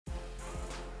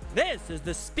This is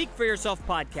the Speak for Yourself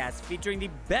podcast featuring the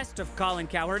best of Colin,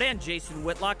 Cowherd, and Jason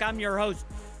Whitlock. I'm your host,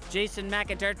 Jason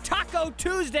McIntyre. Taco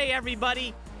Tuesday,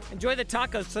 everybody. Enjoy the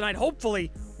tacos tonight. Hopefully,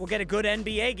 we'll get a good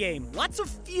NBA game. Lots of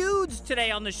feuds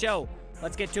today on the show.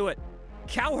 Let's get to it.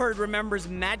 Cowherd remembers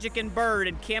Magic and Bird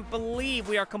and can't believe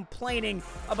we are complaining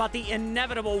about the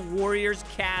inevitable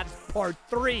Warriors-Cavs Part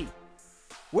 3.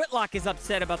 Whitlock is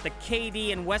upset about the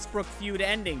KD and Westbrook feud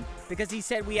ending because he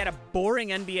said we had a boring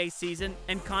NBA season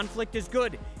and conflict is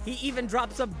good. He even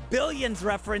drops a Billions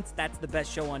reference. That's the best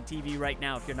show on TV right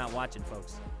now if you're not watching,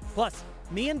 folks. Plus,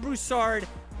 me and Broussard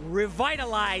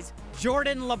revitalize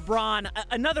Jordan LeBron.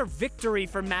 Another victory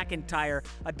for McIntyre.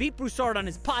 I beat Broussard on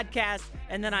his podcast,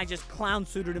 and then I just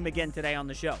clown-suited him again today on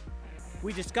the show.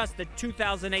 We discussed the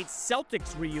 2008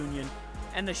 Celtics reunion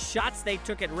and the shots they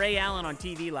took at Ray Allen on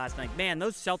TV last night. Man,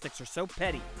 those Celtics are so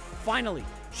petty. Finally,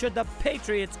 should the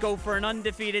Patriots go for an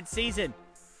undefeated season?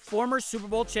 Former Super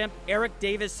Bowl champ Eric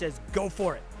Davis says go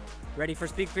for it. Ready for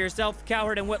Speak for Yourself?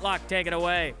 Cowherd and Whitlock, take it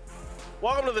away.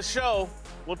 Welcome to the show.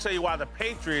 We'll tell you why the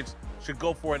Patriots should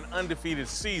go for an undefeated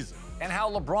season. And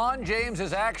how LeBron James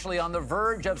is actually on the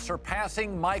verge of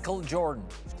surpassing Michael Jordan.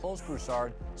 It's close,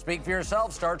 Broussard. Speak for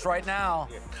Yourself starts right now.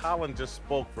 Yeah, Colin just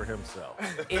spoke for himself.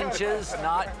 Inches,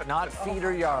 not feet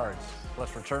or yards.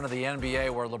 Let's return to the NBA,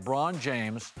 where LeBron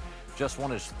James just won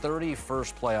his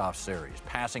 31st playoff series,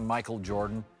 passing Michael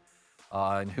Jordan,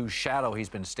 in whose shadow he's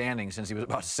been standing since he was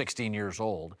about 16 years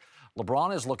old.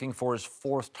 LeBron is looking for his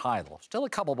 4th title. Still a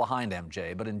couple behind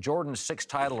MJ, but in Jordan's 6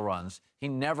 title runs, he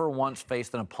never once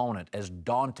faced an opponent as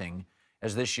daunting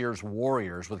as this year's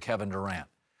Warriors with Kevin Durant.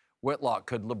 Whitlock,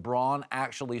 could LeBron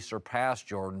actually surpass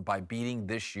Jordan by beating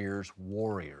this year's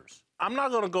Warriors? I'm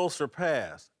not going to go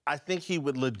surpass. I think he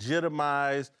would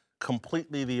legitimize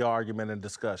completely the argument and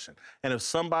discussion. And if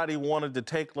somebody wanted to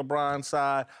take LeBron's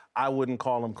side, I wouldn't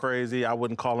call him crazy. I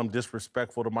wouldn't call him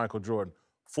disrespectful to Michael Jordan.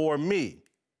 For me,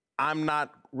 I'm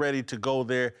not ready to go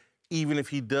there, even if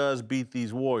he does beat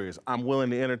these Warriors. I'm willing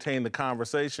to entertain the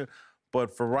conversation,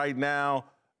 but for right now,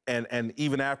 and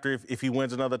even after, if he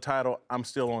wins another title, I'm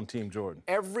still on Team Jordan.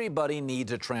 Everybody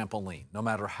needs a trampoline, no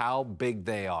matter how big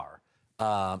they are.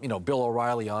 Bill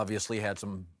O'Reilly obviously had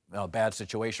some bad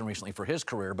situation recently for his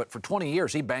career, but for 20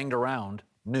 years, he banged around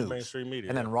news. Mainstream media.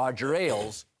 And then Roger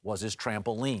Ailes was his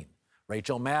trampoline.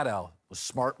 Rachel Maddow was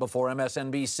smart before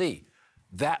MSNBC.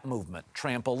 That movement,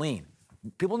 trampoline.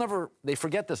 They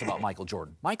forget this about Michael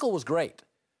Jordan. Michael was great,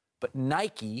 but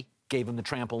Nike gave him the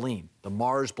trampoline, the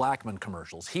Mars Blackmon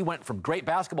commercials. He went from great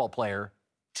basketball player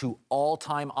to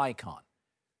all-time icon.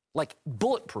 Like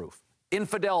bulletproof,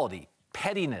 infidelity,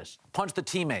 pettiness, punch the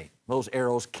teammate. Those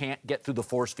arrows can't get through the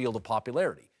force field of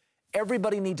popularity.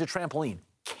 Everybody needs a trampoline.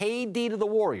 KD to the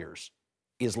Warriors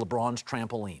is LeBron's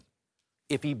trampoline.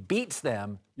 If he beats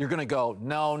them, you're going to go,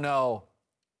 no.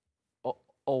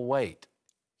 Oh, wait.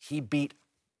 He beat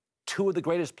 2 of the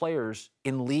greatest players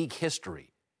in league history.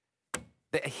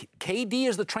 KD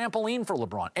is the trampoline for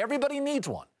LeBron. Everybody needs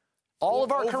one. All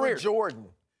of our careers. Jordan.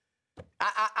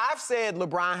 I've said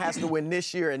LeBron has to win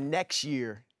this year and next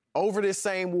year over this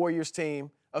same Warriors team,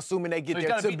 assuming they get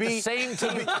there to beat the same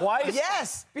team twice?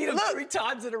 Yes. Beat him 3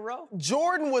 times in a row.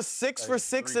 Jordan was 6 for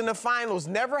 6 in the finals,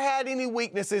 never had any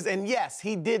weaknesses, and yes,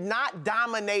 he did not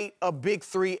dominate a Big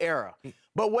 3 era.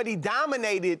 But what he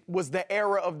dominated was the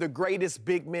era of the greatest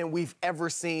big men we've ever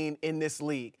seen in this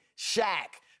league.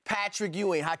 Shaq, Patrick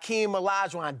Ewing, Hakeem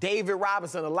Olajuwon, David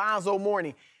Robinson, Alonzo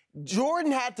Mourning.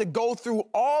 Jordan had to go through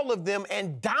all of them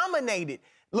and dominate it.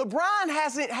 LeBron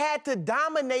hasn't had to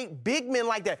dominate big men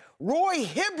like that. Roy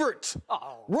Hibbert.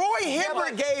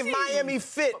 Gave Miami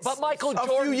fits but Michael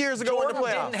Jordan, a few years ago in the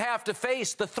playoffs. Didn't have to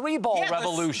face the 3-ball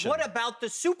revolution. What about the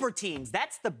super teams?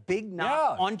 That's the big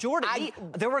knock on Jordan.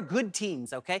 There were good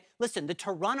teams, okay? Listen, the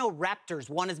Toronto Raptors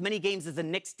won as many games as the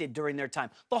Knicks did during their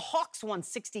time. The Hawks won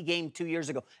 60 games 2 years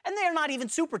ago. And they're not even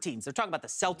super teams. They're talking about the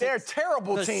Celtics. They're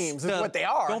terrible teams is what they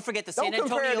are. Don't forget the San Antonio Spurs.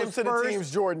 Don't compare them to the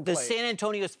teams Jordan played. The San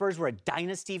Antonio Spurs were a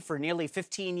dynasty for nearly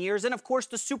 15 years. And, of course,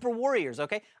 the Super Warriors,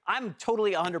 okay? I'm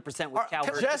totally 100% with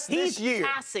Cowherd. Just this year.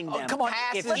 Passing them. Come on,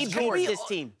 if he beats this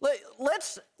team.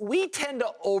 We tend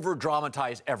to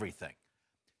over-dramatize everything.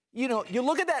 You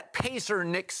look at that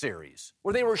Pacer-Knicks series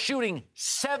where they were shooting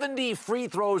 70 free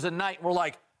throws a night. We're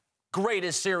like,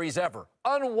 greatest series ever.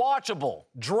 Unwatchable.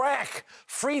 Drek.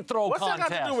 Free throw contest. What's that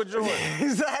got to do with Jordan?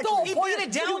 Exactly. He beat a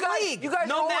down league. You guys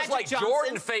no know it's like Johnson.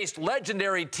 Jordan faced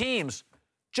legendary teams.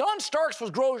 John Starks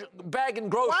was bagging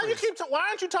groceries. Why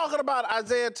aren't you talking about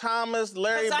Isaiah Thomas,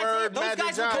 Larry Bird, those Magic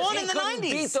guys were Johnson? going in the Couldn't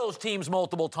 90s. beat those teams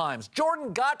multiple times.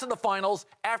 Jordan got to the finals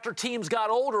after teams got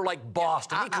older, like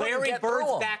Boston. He couldn't Larry get through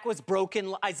Bird's 'em. back was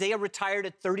broken. Isaiah retired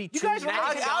at 32.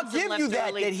 I'll give you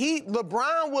that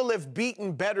LeBron will have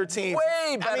beaten better teams.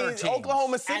 Way better teams. teams.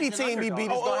 Oklahoma City As an team he underdog.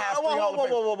 beat is going to have 3 Hall of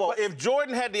Fame. Whoa. If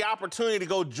Jordan had the opportunity to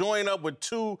go join up with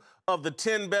 2 of the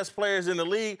 10 best players in the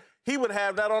league, he would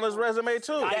have that on his resume,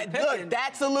 too. Look,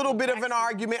 that's a little bit of an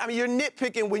argument. I mean, you're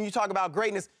nitpicking when you talk about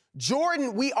greatness.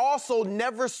 Jordan, we also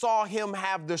never saw him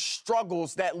have the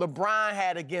struggles that LeBron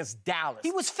had against Dallas.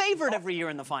 He was favored every year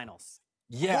in the finals.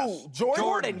 Yes. Who?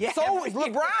 Jordan? Yeah. So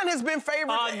LeBron has been favored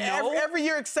No. every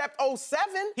year except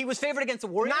 07. He was favored against the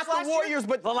Warriors Not last the Warriors, year?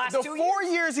 but the last 2 4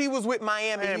 years? years he was with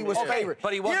Miami, he was favored.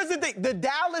 But he was. Here's the thing: the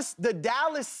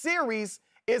Dallas series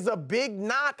is a big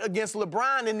knock against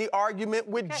LeBron in the argument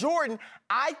with Jordan.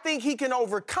 I think he can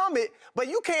overcome it, but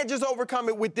you can't just overcome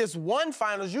it with this one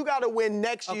finals. You got to win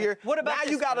next year. What about now?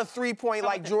 this You got thing? a 3-point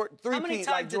like Jordan. How many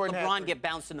times did Jordan had. LeBron get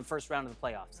bounced in the first round of the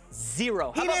playoffs?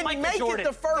 0. He How about didn't Michael make it Jordan?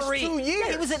 the first 3. 2 Yeah, years.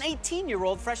 he was an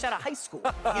 18-year-old fresh out of high school.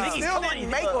 He still didn't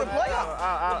make the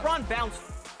playoffs. LeBron bounced.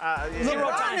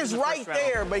 LeBron is in the right first round.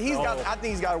 there, but I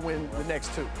think he's got to win the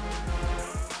next 2.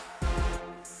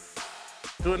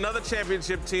 To another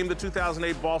championship team, the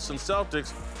 2008 Boston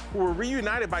Celtics, who were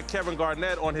reunited by Kevin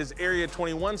Garnett on his Area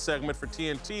 21 segment for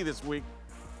TNT this week,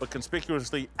 but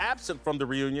conspicuously absent from the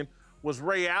reunion was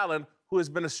Ray Allen, who has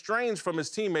been estranged from his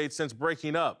teammates since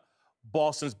breaking up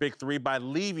Boston's Big Three by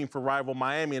leaving for rival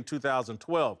Miami in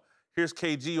 2012. Here's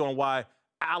KG on why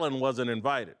Allen wasn't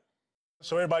invited.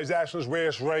 So everybody's asking us,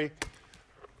 where's Ray?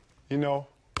 You know,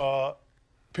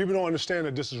 people don't understand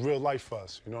that this is real life for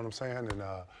us, you know what I'm saying? And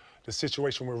the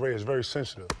situation with Ray is very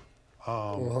sensitive,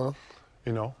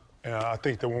 you know? And I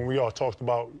think that when we all talked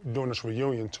about doing this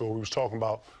reunion tour, we was talking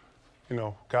about, you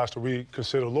know, guys to be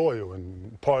considered loyal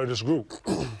and part of this group.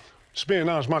 Just being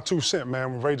honest, my 2 cents,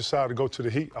 man, when Ray decided to go to the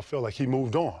Heat, I feel like he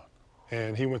moved on.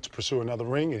 And he went to pursue another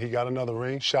ring, and he got another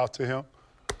ring, shout to him.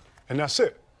 And that's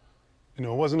it. You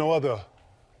know, it wasn't no other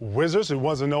Wizards, it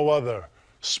wasn't no other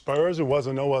Spurs, it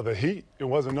wasn't no other Heat, it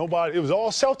wasn't nobody, it was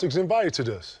all Celtics invited to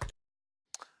this.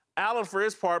 Allen, for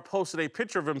his part, posted a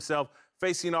picture of himself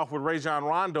facing off with Rajon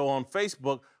Rondo on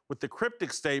Facebook with the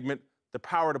cryptic statement, "The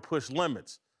power to push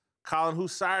limits." Colin,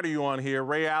 whose side are you on here,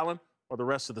 Ray Allen or the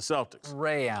rest of the Celtics?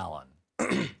 Ray Allen.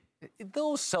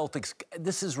 Those Celtics,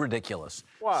 this is ridiculous.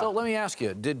 Why? So let me ask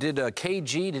you, did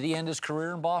KG, did he end his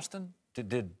career in Boston?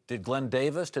 Did Glenn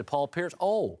Davis, did Paul Pierce?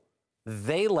 Oh,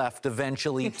 they left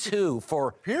eventually, too,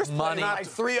 for money. Like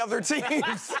 3 other teams. It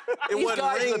These wasn't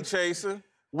guys ring would- chasing.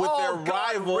 With their God,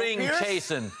 rival, ring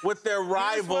chasing. With their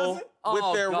rival,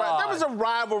 there was a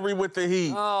rivalry with the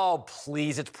Heat. Oh,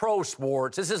 please, it's pro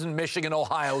sports. This isn't Michigan,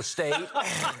 Ohio State.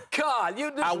 God,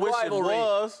 this I wish it rivalry.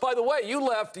 was. By the way, you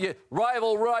left,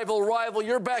 rival,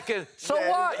 you're back in. So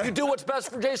what? You do what's best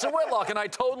for Jason Whitlock, and I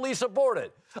totally support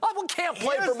it. I can't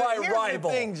play for my rival. Here's the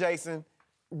thing, Jason.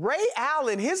 Ray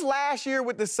Allen, his last year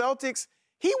with the Celtics,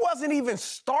 he wasn't even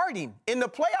starting. In the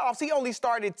playoffs, he only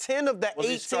started 10 of the 18 Was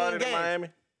he started games. in Miami?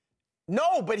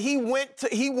 No, but he went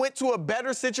to a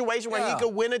better situation where he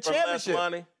could win a For less championship.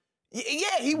 money?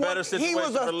 Yeah, he's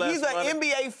situation for less an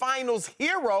money? NBA Finals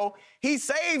hero. He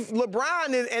saved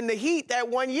LeBron and the Heat that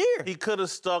 1 year. He could have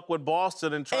stuck with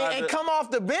Boston and tried And to come off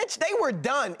the bench, they were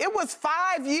done. It was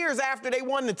 5 years after they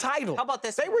won the title. How about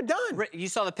this? They were done. You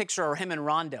saw the picture of him and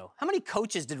Rondo. How many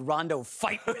coaches did Rondo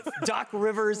fight with? Doc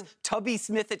Rivers, Tubby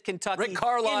Smith at Kentucky, Rick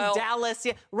Carlisle. in Dallas.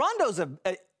 Yeah, Rondo's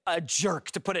a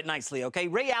jerk, to put it nicely, okay?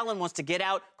 Ray Allen wants to get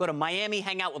out, go to Miami,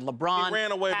 hang out with LeBron. He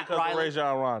ran away Pat because Riley. of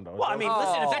Rajon Rondo. Well, I mean,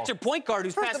 listen, if that's your point guard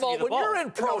who's First passing of all, you the when ball. you're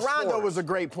in pro Rondo sports, was a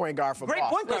great point guard for Great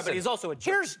Boston. point guard, but he's also a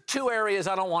jerk. Here's 2 areas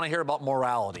I don't want to hear about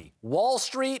morality. Wall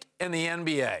Street and the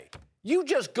NBA. You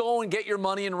just go and get your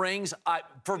money in rings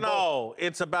for both. No,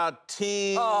 it's about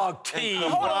team, team.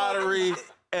 and camaraderie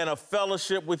and a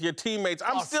fellowship with your teammates.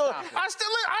 I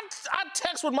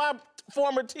text with my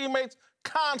former teammates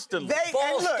constantly. And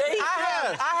look, State?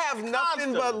 I have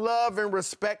nothing but love and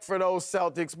respect for those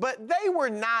Celtics, but they were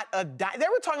not they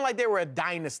were talking like they were a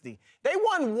dynasty. They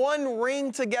won 1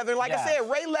 ring together. Like I said,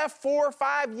 Ray left 4 or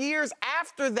 5 years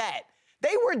after that.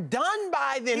 They were done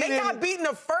by then. They got beaten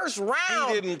the first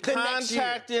round. He didn't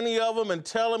contact any of them and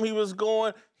tell him he was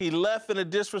going. He left in a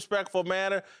disrespectful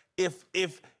manner. If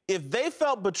they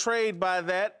felt betrayed by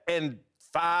that and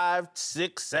 5,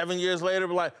 6, 7 years later,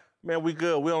 be like, man, we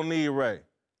good. We don't need Ray.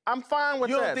 I'm fine with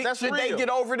that. That's should real. they get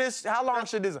over this? How long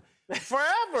should this?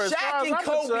 Forever. Shaq and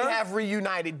Kobe have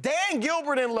reunited. Dan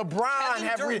Gilbert and LeBron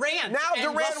have reunited. Now Durant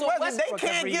and Westbrook, they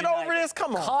can't get over this.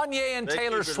 Come on. Kanye and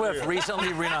Taylor Swift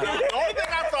recently reunited. The only thing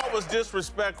I thought was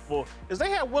disrespectful is they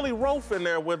had Willie Rofe in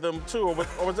there with them too, or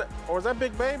was that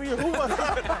Big Baby? Or who was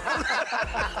it?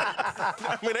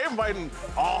 I mean, they're inviting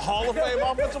all Hall of Fame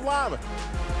offensive linemen.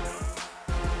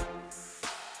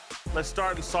 Let's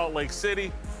start in Salt Lake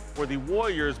City, where the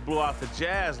Warriors blew out the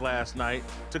Jazz last night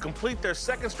to complete their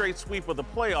second straight sweep of the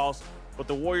playoffs, but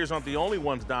the Warriors aren't the only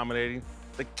ones dominating.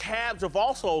 The Cavs have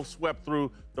also swept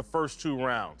through the first 2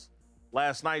 rounds.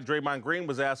 Last night, Draymond Green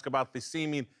was asked about the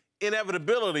seeming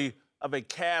inevitability of a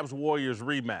Cavs-Warriors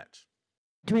rematch.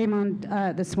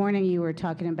 Draymond, this morning you were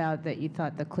talking about that you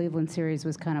thought the Cleveland series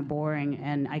was kind of boring,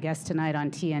 and I guess tonight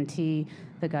on TNT,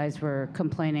 the guys were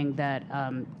complaining that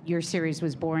your series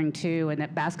was boring too, and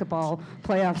that basketball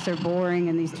playoffs are boring,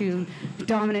 and these 2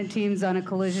 dominant teams on a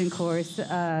collision course.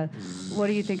 What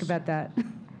do you think about that?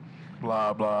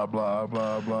 Blah, blah, blah,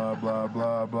 blah, blah, blah,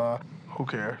 blah, blah. Who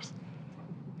cares?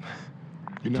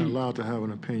 You're not allowed to have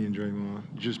an opinion, Draymond.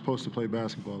 You're just supposed to play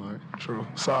basketball, all right? True.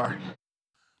 Sorry.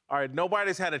 All right,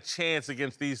 nobody's had a chance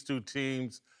against these 2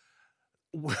 teams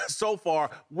so far,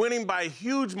 winning by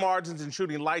huge margins and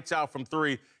shooting lights out from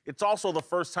 3. It's also the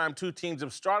first time 2 teams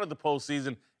have started the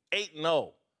postseason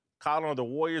 8-0. Colin, are the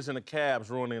Warriors and the Cavs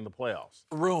ruining the playoffs?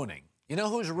 Ruining. You know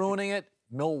who's ruining it?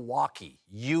 Milwaukee,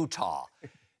 Utah.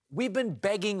 We've been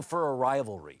begging for a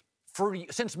rivalry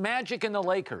since Magic and the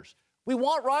Lakers. We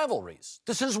want rivalries.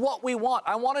 This is what we want.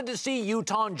 I wanted to see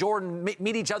Utah and Jordan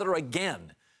meet each other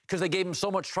again, because they gave him so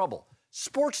much trouble.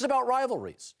 Sports is about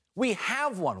rivalries. We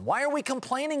have one. Why are we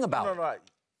complaining about it? No.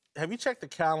 Have you checked the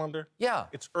calendar? Yeah.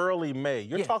 It's early May.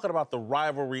 You're talking about the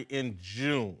rivalry in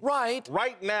June. Right.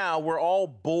 Right now, we're all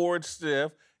bored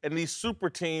stiff, and these super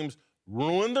teams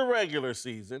ruined the regular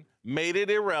season, made it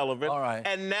irrelevant, all right,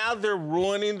 and now they're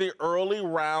ruining the early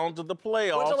rounds of the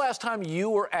playoffs. When's the last time you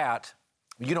were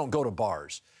you don't go to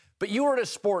bars, but you were at a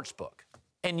sports book,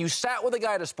 and you sat with a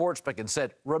guy at a sports book and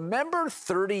said, remember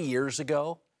 30 years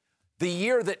ago, the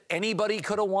year that anybody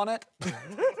could have won it?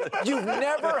 You've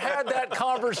never had that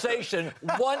conversation.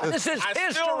 This is history.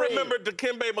 I still remember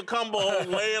Dikembe Mutombo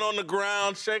laying on the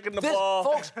ground, shaking the ball.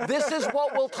 Folks, this is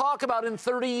what we'll talk about in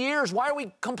 30 years. Why are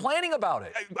we complaining about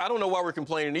it? I don't know why we're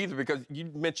complaining either, because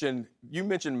you mentioned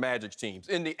Magic's teams.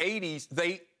 In the 80s,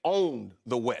 they owned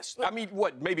the West. I mean,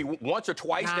 maybe once or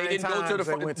twice they didn't go to the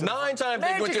finals. 9 times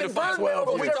they went to the finals.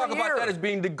 But we talk about that as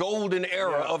being the golden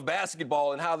era of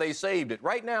basketball and how they saved it.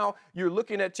 Right now, you're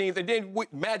looking at teams, and then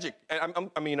Magic,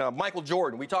 Michael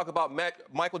Jordan. We talk about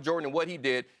Michael Jordan and what he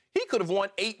did. He could have won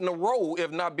 8 in a row if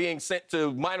not being sent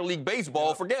to minor league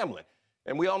baseball for gambling.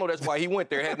 And we all know that's why he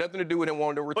went there. It had nothing to do with him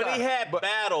wanting to retire. But he had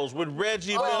battles with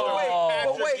Reggie Miller,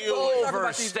 Patrick Ewing.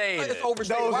 Overstated.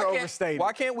 Those are overstated.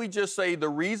 Why can't we just say the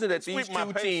reason that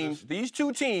these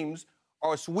two teams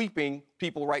are sweeping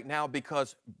people right now,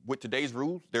 because with today's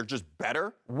rules, they're just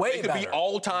better? Way better. They could be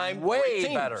all-time way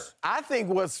teams. better. I think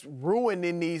what's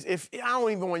ruining these, I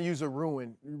don't even want to use a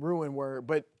ruin word,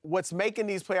 but what's making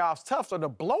these playoffs tough are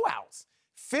the blowouts.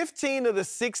 15 of the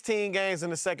 16 games in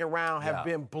the second round have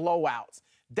been blowouts.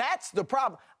 That's the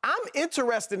problem. I'm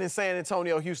interested in San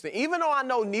Antonio, Houston. Even though I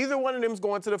know neither one of them is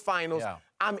going to the finals,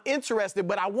 I'm interested,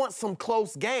 but I want some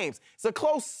close games. It's a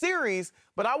close series,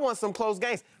 but I want some close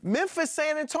games. Memphis,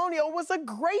 San Antonio was a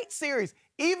great series,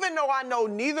 even though I know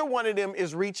neither one of them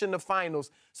is reaching the finals.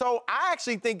 So I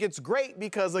actually think it's great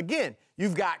because, again,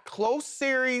 you've got close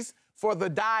series for the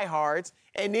diehards,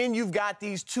 and then you've got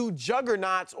these 2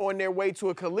 juggernauts on their way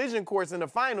to a collision course in the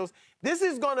finals. This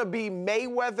is going to be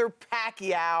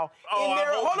Mayweather-Pacquiao in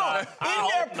their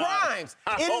primes.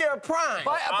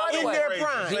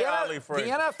 The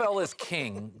NFL is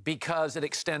king because it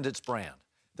extends its brand.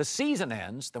 The season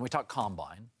ends, then we talk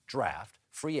combine, draft,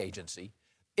 free agency.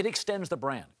 It extends the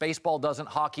brand. Baseball doesn't,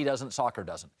 hockey doesn't, soccer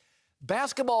doesn't.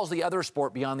 Basketball is the other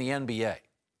sport beyond the NBA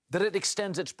that it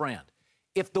extends its brand.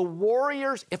 If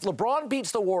LeBron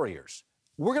beats the Warriors,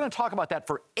 we're going to talk about that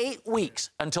for 8 weeks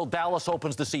until Dallas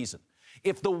opens the season.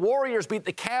 If the Warriors beat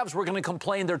the Cavs, we're going to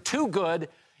complain they're too good,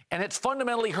 and it's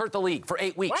fundamentally hurt the league for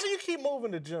 8 weeks. Why do you keep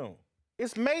moving to June?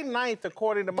 It's May 9th,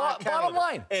 according to my calendar. Bottom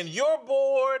line. And you're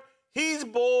bored, he's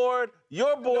bored,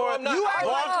 you're bored,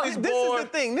 Barkley's bored. This is the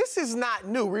thing. This is not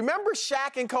new. Remember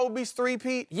Shaq and Kobe's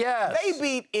three-peat? Yes. They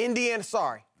beat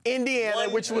Indiana,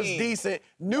 which was decent.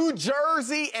 New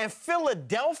Jersey and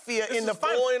Philadelphia in the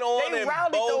finals. They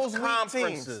routed those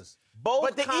conferences.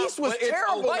 But the East was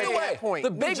terrible at that point. The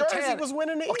Big New Jersey Ten was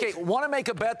winning the East. Okay, want to make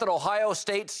a bet that Ohio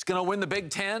State's going to win the Big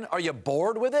Ten? Are you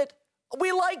bored with it?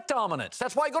 We like dominance.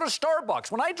 That's why I go to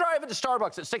Starbucks. When I drive into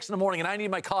Starbucks at 6 in the morning and I need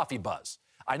my coffee buzz,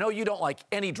 I know you don't like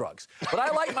any drugs, but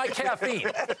I like my caffeine.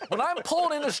 When I'm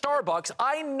pulling into Starbucks,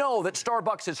 I know that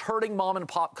Starbucks is hurting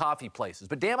mom-and-pop coffee places.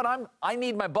 But damn it, I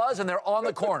need my buzz, and they're on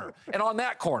the corner, and on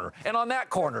that corner, and on that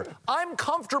corner. I'm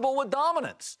comfortable with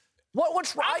dominance.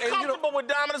 What's right? I'm comfortable with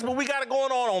dominance, but we got it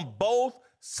going on both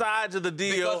sides of the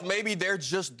deal. Because maybe they're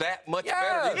just that much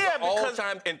better. Yeah, all the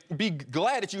time. And be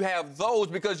glad that you have those,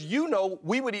 because you know,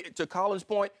 we would, to Colin's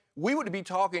point, we would be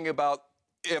talking about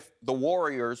if the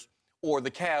Warriors or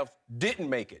the Cavs didn't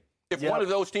make it. If one of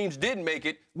those teams didn't make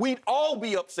it, we'd all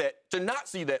be upset to not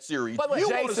see that series. But You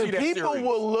want to see Jason, that people series.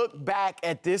 will look back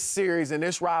at this series and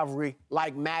this rivalry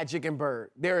like Magic and Bird.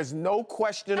 There is no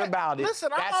question about it. Listen,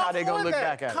 That's how they're going to look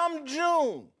back at it. Come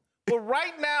June. But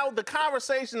right now, the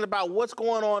conversation is about what's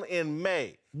going on in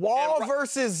May. Wall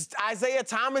versus Isaiah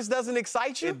Thomas doesn't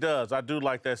excite you? It does. I do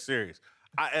like that series.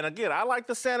 And again, I like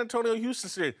the San Antonio-Houston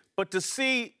series. But to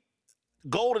see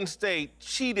Golden State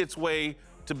cheat its way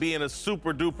to being a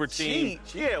super-duper team.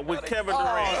 Yeah, with Kevin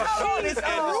Durant. And to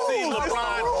see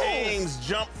LeBron James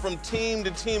jump from team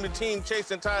to team to team,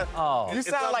 chasing time. You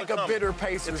sound like a bitter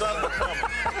Pacers. It's unbecoming.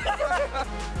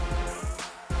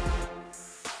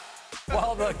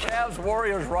 While the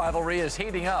Cavs-Warriors rivalry is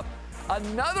heating up,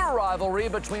 another rivalry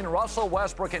between Russell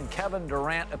Westbrook and Kevin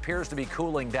Durant appears to be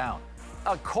cooling down.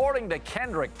 According to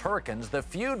Kendrick Perkins, the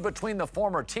feud between the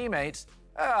former teammates,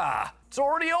 it's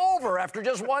already over after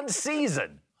just one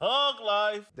season. Hug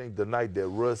life. I think the night that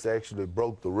Russ actually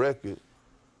broke the record,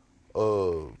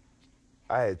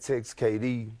 I had text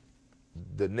KD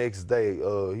the next day.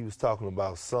 He was talking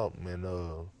about something,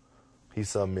 and he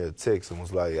sent me a text and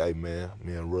was like, "Hey, man,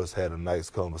 me and Russ had a nice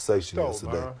conversation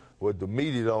yesterday." Man. What the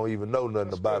media don't even know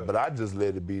nothing about it, but I just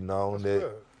let it be known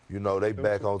that, you know, they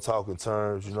back on talking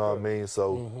terms, you know what I mean?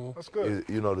 So, That's good.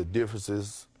 you know, the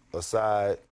differences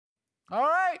aside. All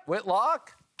right,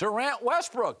 Whitlock, Durant,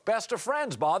 Westbrook, best of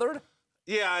friends. Bothered?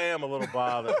 Yeah, I am a little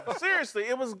bothered. Seriously,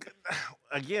 it was,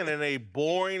 again, in a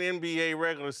boring NBA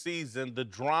regular season, the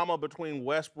drama between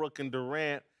Westbrook and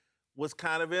Durant was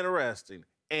kind of interesting.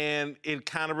 And it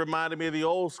kind of reminded me of the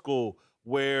old school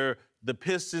where the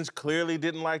Pistons clearly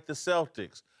didn't like the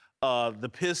Celtics. The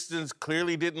Pistons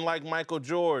clearly didn't like Michael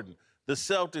Jordan. The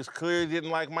Celtics clearly didn't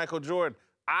like Michael Jordan.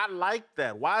 I like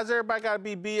that. Why has everybody got to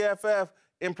be BFF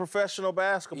in professional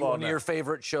basketball One now? of your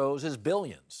favorite shows is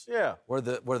Billions. Yeah. Where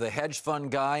the hedge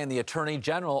fund guy and the attorney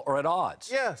general are at odds.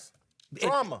 Yes.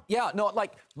 Drama.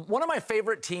 Like one of my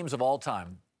favorite teams of all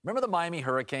time. Remember the Miami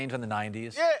Hurricanes in the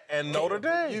 90s? Yeah, and Notre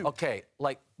Dame. Okay,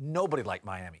 like nobody liked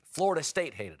Miami. Florida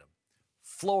State hated them.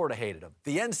 Florida hated them.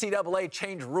 The NCAA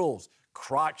changed rules,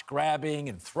 crotch grabbing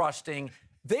and thrusting.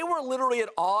 They were literally at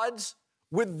odds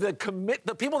with the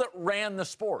people that ran the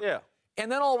sport. Yeah.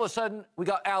 And then all of a sudden, we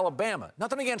got Alabama.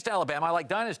 Nothing against Alabama. I like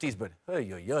dynasties, but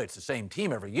it's the same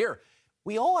team every year.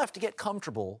 We all have to get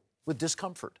comfortable with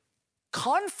discomfort.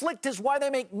 Conflict is why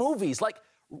they make movies. Like,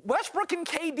 Westbrook and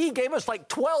KD gave us like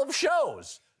 12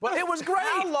 shows. But it was great.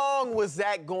 How long was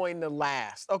that going to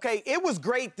last? Okay, it was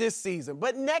great this season,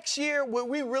 but next year,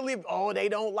 we really, they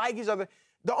don't like each other.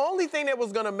 The only thing that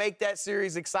was going to make that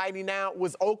series exciting now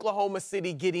was Oklahoma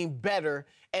City getting better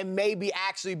and maybe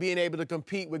actually being able to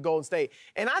compete with Golden State.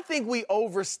 And I think we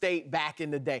overstate back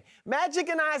in the day. Magic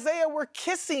and Isaiah were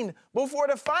kissing before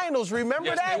the finals. Remember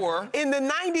Yes, that? they were. In the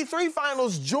 93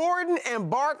 finals, Jordan and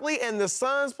Barkley and the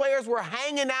Suns players were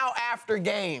hanging out after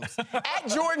games at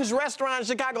Jordan's restaurant in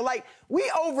Chicago. Like, we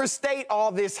overstate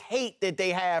all this hate that they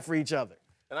have for each other.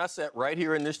 And I sat right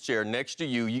here in this chair next to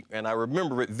you, and I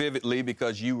remember it vividly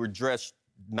because you were dressed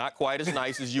not quite as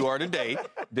nice as you are today.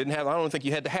 I don't think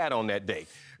you had the hat on that day.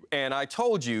 And I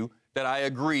told you that I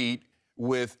agreed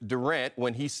with Durant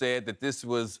when he said that this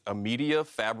was a media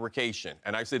fabrication.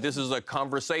 And I said, this is a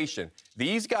conversation.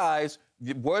 These guys,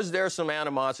 was there some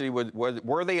animosity?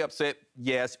 Were they upset?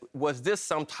 Yes. Was this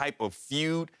some type of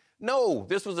feud? No.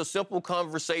 This was a simple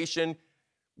conversation.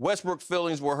 Westbrook's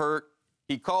feelings were hurt.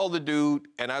 He called the dude,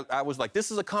 and I was like,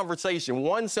 this is a conversation,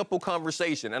 one simple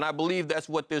conversation, and I believe that's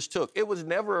what this took. It was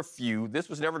never a feud. This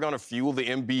was never going to fuel the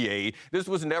NBA. This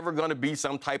was never going to be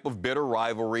some type of bitter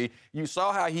rivalry. You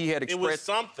saw how he had expressed... It was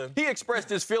something. He expressed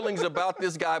his feelings about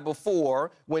this guy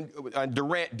before, when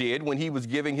Durant did, when he was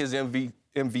giving his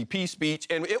MVP speech,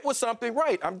 and it was something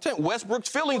right. I'm telling you, Westbrook's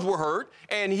feelings were hurt,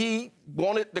 and he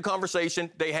wanted the conversation.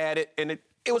 They had it, and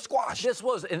it was squashed. This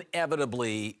was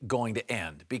inevitably going to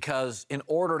end because in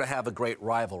order to have a great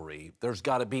rivalry, there's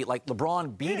got to be, like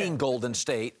LeBron beating Golden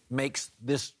State makes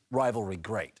this rivalry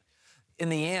great. In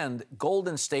the end,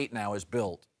 Golden State now is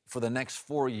built for the next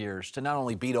 4 years to not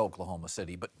only beat Oklahoma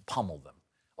City, but pummel them.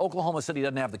 Oklahoma City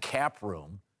doesn't have the cap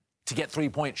room to get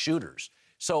three-point shooters.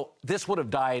 So this would have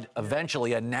died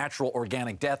eventually a natural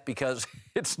organic death because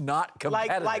it's not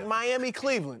competitive. Like Miami,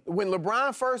 Cleveland. When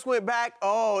LeBron first went back,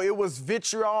 it was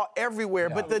vitriol everywhere.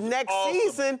 Yeah, but the next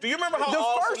season, do you remember how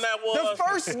awesome that was? The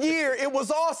first year, it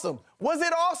was awesome. Was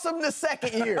it awesome the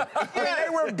second year? They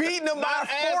were beating them by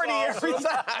 40 every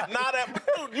time.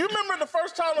 Dude, you remember the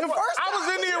first time? I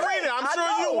was in the arena. I'm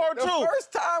sure you were too. The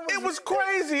first time it was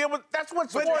crazy. That's what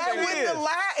sports is.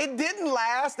 It didn't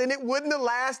last, and it wouldn't have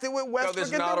lasted with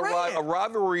Westbrook and Durant.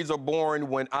 Rivalries are born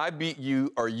when I beat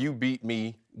you or you beat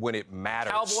me when it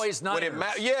matters. Cowboys, Niners.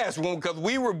 Yes, because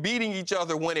we were beating each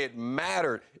other when it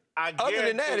mattered. Other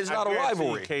than that, it's not a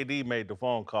rivalry. KD made the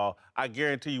phone call. I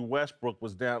guarantee you Westbrook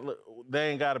was down. Look, they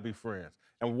ain't got to be friends.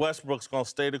 And Westbrook's going to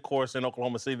stay the course in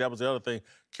Oklahoma City. That was the other thing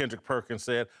Kendrick Perkins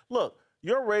said. Look,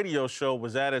 your radio show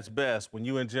was at its best when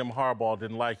you and Jim Harbaugh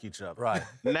didn't like each other. Right.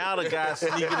 Now the guy's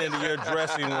sneaking into your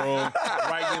dressing room,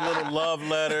 writing little love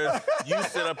letters. You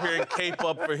sit up here and cape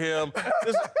up for him.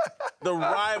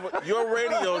 Your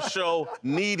radio show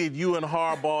needed you and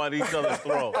Harbaugh at each other's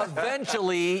throats.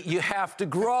 Eventually, you have to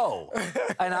grow.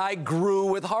 And I grew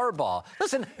with Harbaugh.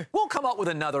 Listen, we'll come up with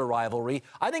another rivalry.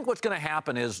 I think what's going to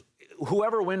happen is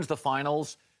whoever wins the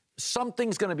finals,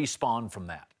 something's going to be spawned from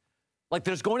that. Like,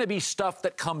 there's going to be stuff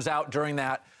that comes out during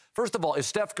that. First of all, is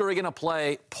Steph Curry going to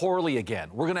play poorly again?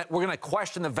 We're gonna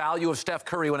question the value of Steph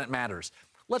Curry when it matters.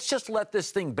 Let's just let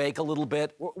this thing bake a little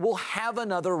bit. We'll have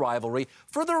another rivalry.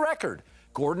 For the record,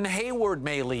 Gordon Hayward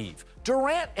may leave.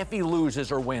 Durant, if he loses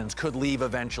or wins, could leave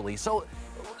eventually. So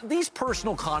these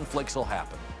personal conflicts will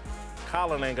happen.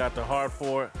 Colin ain't got the heart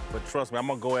for it, but trust me, I'm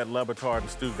going to go at Le Batard and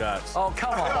Stuttgart. Oh,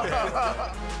 come on.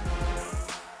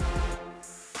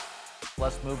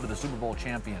 Let's move to the Super Bowl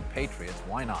champion Patriots.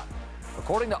 Why not?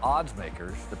 According to odds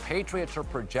makers, the Patriots are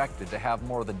projected to have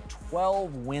more than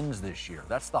 12 wins this year.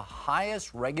 That's the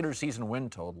highest regular season win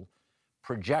total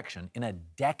projection in a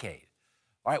decade.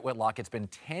 All right, Whitlock, it's been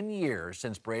 10 years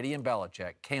since Brady and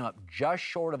Belichick came up just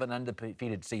short of an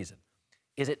undefeated season.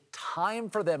 Is it time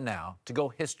for them now to go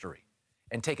history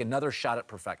and take another shot at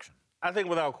perfection? I think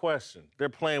without question. They're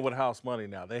playing with house money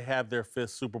now. They have their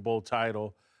 5th Super Bowl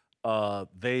title.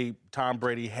 Tom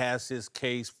Brady has his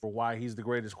case for why he's the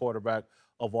greatest quarterback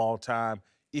of all time.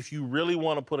 If you really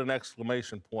want to put an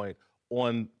exclamation point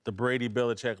on the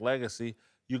Brady-Belichick legacy,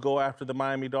 you go after the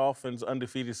Miami Dolphins'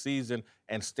 undefeated season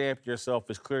and stamp yourself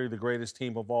as clearly the greatest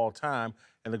team of all time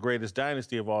and the greatest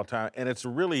dynasty of all time. And it's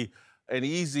really an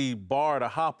easy bar to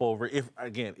hop over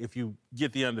if you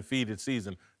get the undefeated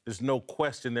season. There's no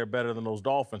question they're better than those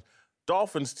Dolphins.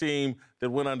 Dolphins team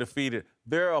that went undefeated,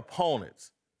 their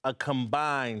opponents, a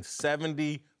combined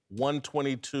 70,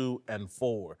 122, and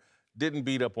 4. Didn't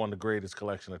beat up on the greatest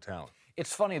collection of talent.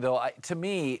 It's funny, though. To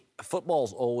me,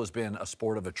 football's always been a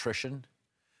sport of attrition.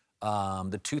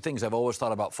 The two things I've always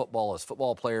thought about football is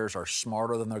football players are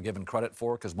smarter than they're given credit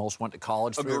for because most went to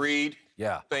college. Agreed.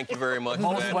 Yeah. Thank you very much.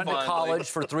 Most went to college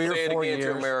for 3 or 4 years.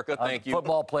 To America. Thank you.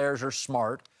 Football players are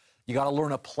smart. You got to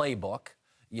learn a playbook.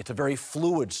 It's a very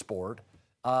fluid sport.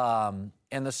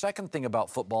 And the second thing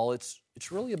about football, it's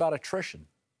really about attrition.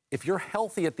 If you're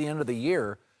healthy at the end of the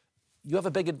year, you have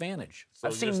a big advantage. So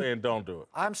you're saying don't do it?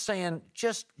 I'm saying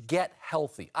just get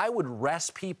healthy. I would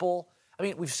rest people. I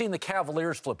mean, we've seen the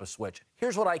Cavaliers flip a switch.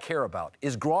 Here's what I care about.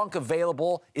 Is Gronk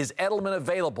available? Is Edelman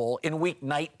available in Week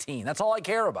 19? That's all I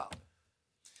care about.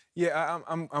 Yeah,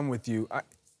 I'm with you.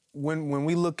 When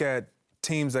we look at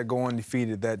teams that go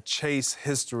undefeated, that chase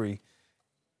history,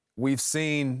 we've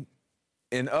seen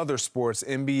in other sports,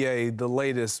 NBA, the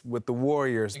latest with the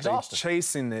Warriors, exhausted. They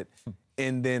chasing it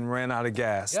and then ran out of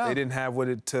gas. Yeah. They didn't have what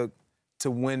it took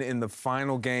to win in the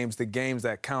final games, the games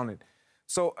that counted.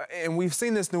 So, and we've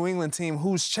seen this New England team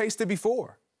who's chased it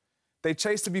before. They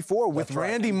chased it before with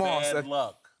Randy Moss. Bad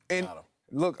luck. And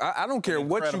look, I don't care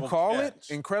what you call it.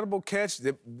 Incredible catch.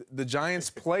 The Giants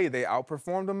play. They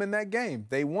outperformed them in that game.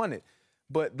 They won it.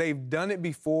 But they've done it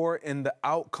before, and the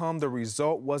outcome, the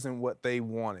result wasn't what they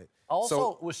wanted.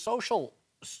 Also, with social,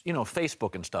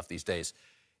 Facebook and stuff these days,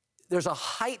 there's a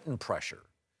heightened pressure.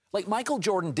 Like, Michael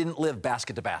Jordan didn't live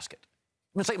basket to basket.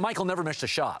 I mean, it's like Michael never missed a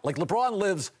shot. Like, LeBron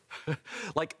lives,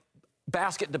 like,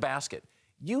 basket to basket.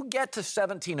 You get to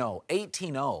 17-0,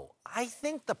 18-0. I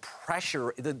think the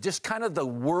pressure, just kind of the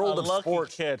world of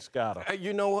sports. Catch got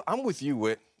him. I'm with you,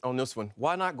 Whit, on this one.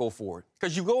 Why not go for it?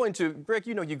 Because you go into, Greg,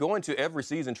 you go into every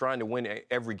season trying to win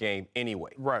every game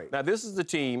anyway. Right. Now, this is the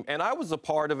team, and I was a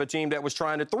part of a team that was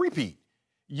trying to three-peat.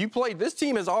 This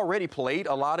team has already played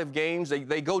a lot of games.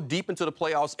 They go deep into the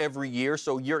playoffs every year,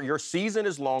 so your season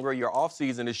is longer, your off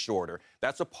season is shorter.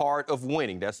 That's a part of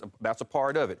winning. That's a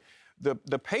part of it.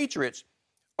 The Patriots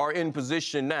are in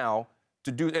position now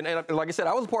to do, and like I said,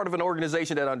 I was part of an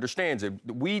organization that understands it.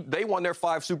 They won their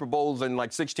 5 Super Bowls in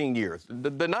like 16 years.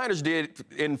 The Niners did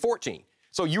in 14.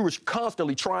 So you were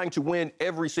constantly trying to win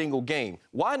every single game.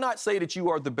 Why not say that you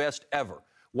are the best ever?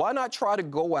 Why not try to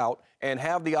go out and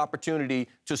have the opportunity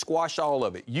to squash all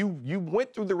of it? You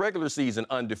went through the regular season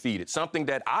undefeated, something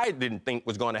that I didn't think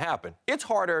was going to happen. It's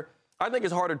harder. I think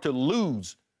it's harder to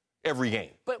lose every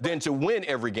game than to win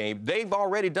every game. They've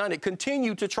already done it.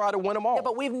 Continue to try to win them all. Yeah,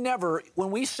 but we've never,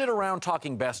 when we sit around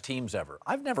talking best teams ever,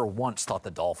 I've never once thought the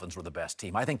Dolphins were the best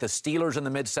team. I think the Steelers in the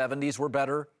mid-'70s were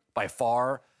better by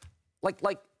far.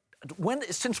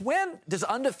 Since when does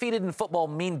undefeated in football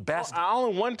mean best? Well,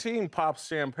 only one team pops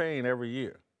champagne every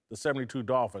year. The 72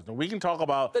 Dolphins. And we can talk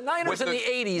about the Niners in the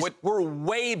 80s were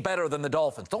way better than the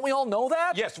Dolphins. Don't we all know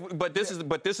that? Yes, but this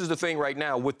is the thing right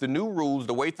now. With the new rules,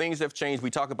 the way things have changed,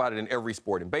 we talk about it in every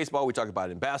sport. In baseball, we talk about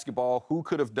it in basketball. Who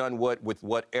could have done what with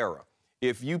what era?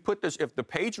 If the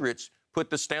Patriots put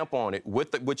the stamp on it,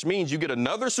 which means you get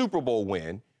another Super Bowl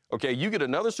win. Okay, you get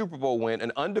another Super Bowl win,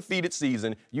 an undefeated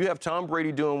season. You have Tom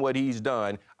Brady doing what he's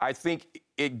done. I think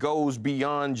it goes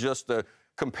beyond just the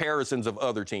comparisons of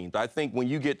other teams. I think when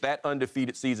you get that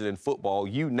undefeated season in football,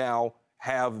 you now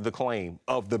have the claim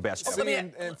of the best. See,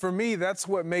 and for me, that's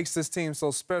what makes this team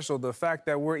so special, the fact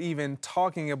that we're even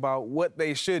talking about what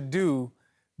they should do,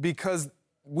 because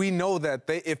we know that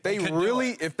if they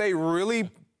really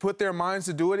put their minds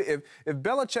to do it, if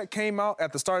Belichick came out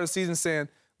at the start of the season saying,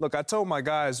 look, I told my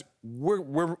guys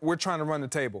we're trying to run the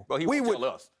table. Well, he wouldn't tell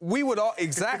us. We would all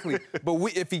exactly, but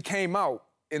if he came out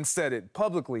and said it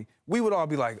publicly, we would all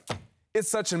be like, it's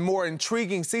such a more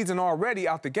intriguing season already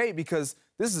out the gate because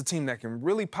this is a team that can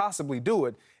really possibly do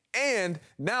it. And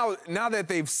now that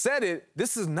they've said it,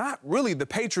 this is not really the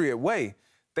Patriot way.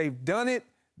 They've done it.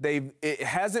 It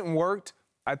hasn't worked.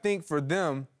 I think for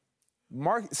them,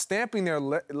 stamping their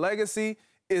legacy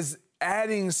is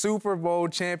adding Super Bowl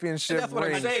championship rings. That's what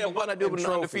I'm saying. Why not do it in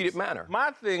an undefeated manner?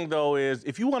 My thing, though, is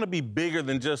if you want to be bigger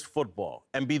than just football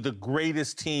and be the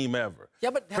greatest team ever,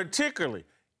 particularly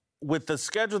with the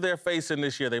schedule they're facing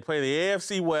this year, they play the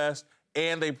AFC West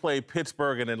and they play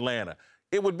Pittsburgh and Atlanta.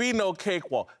 It would be no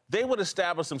cakewalk. They would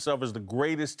establish themselves as the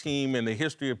greatest team in the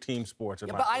history of team sports.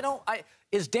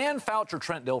 Is Dan Fouts or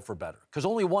Trent Dilfer better? Because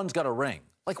only one's got a ring.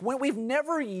 We've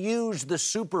never used the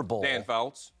Super Bowl. Dan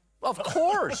Fouts. Of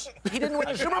course. He didn't win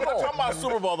the Super Bowl. I'm not talking about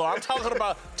Super Bowl, though. I'm talking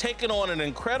about taking on an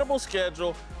incredible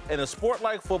schedule in a sport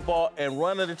like football and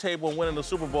running the table and winning the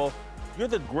Super Bowl. You're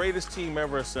the greatest team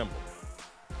ever assembled.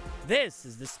 This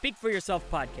is the Speak for Yourself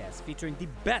podcast featuring the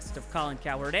best of Colin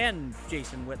Cowherd and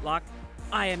Jason Whitlock.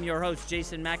 I am your host,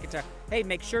 Jason McIntyre. Hey,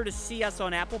 make sure to see us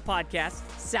on Apple Podcasts,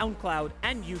 SoundCloud,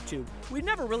 and YouTube. We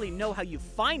never really know how you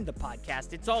find the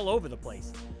podcast. It's all over the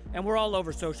place. And we're all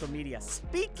over social media.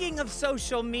 Speaking of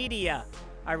social media,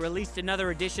 I released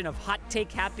another edition of Hot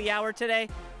Take Happy Hour today.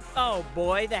 Oh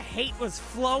boy, the hate was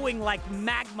flowing like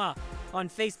magma on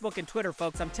Facebook and Twitter,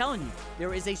 folks. I'm telling you,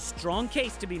 there is a strong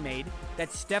case to be made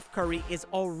that Steph Curry is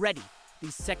already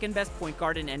the second best point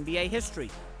guard in NBA history,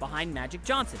 behind Magic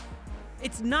Johnson.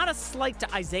 It's not a slight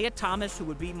to Isaiah Thomas, who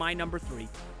would be my number 3,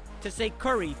 to say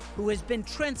Curry, who has been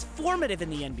transformative in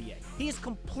the NBA. He has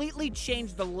completely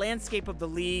changed the landscape of the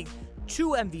league,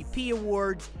 2 MVP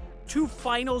awards, 2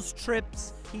 finals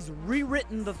trips. He's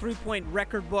rewritten the three-point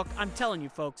record book. I'm telling you,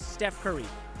 folks, Steph Curry,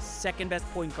 second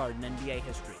best point guard in NBA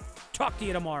history. Talk to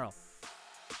you tomorrow.